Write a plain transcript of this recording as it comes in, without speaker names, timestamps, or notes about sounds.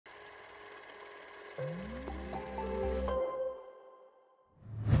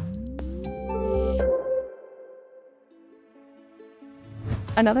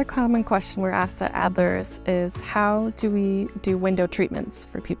Another common question we're asked at Adler's is how do we do window treatments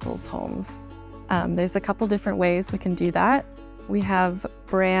for people's homes? There's a couple different ways we can do that. We have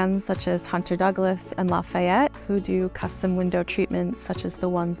brands such as Hunter Douglas and Lafayette who do custom window treatments such as the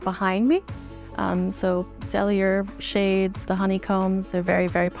ones behind me. So Cellular shades, the honeycombs, they're very,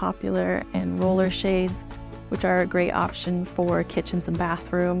 very popular, and roller shades, which are a great option for kitchens and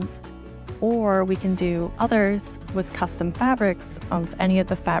bathrooms. Or we can do others with custom fabrics of any of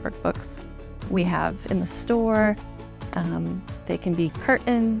the fabric books we have in the store. They can be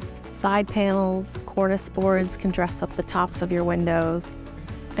curtains, side panels, cornice boards can dress up the tops of your windows.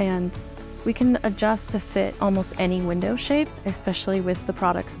 And we can adjust to fit almost any window shape, especially with the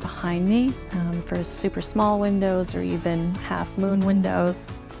products behind me. For super small windows or even half moon windows,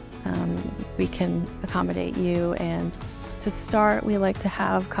 we can accommodate you. And to start, we like to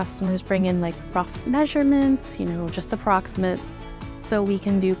have customers bring in like rough measurements, just approximates, so we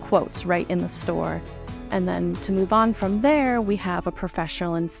can do quotes right in the store. And then to move on from there, we have a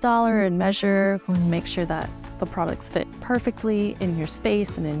professional installer and measure who will make sure that the products fit perfectly in your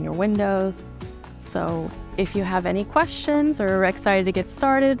space and in your windows. So if you have any questions or are excited to get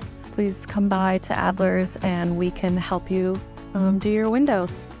started, please come by to Adler's and we can help you do your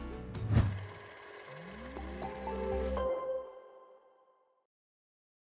windows.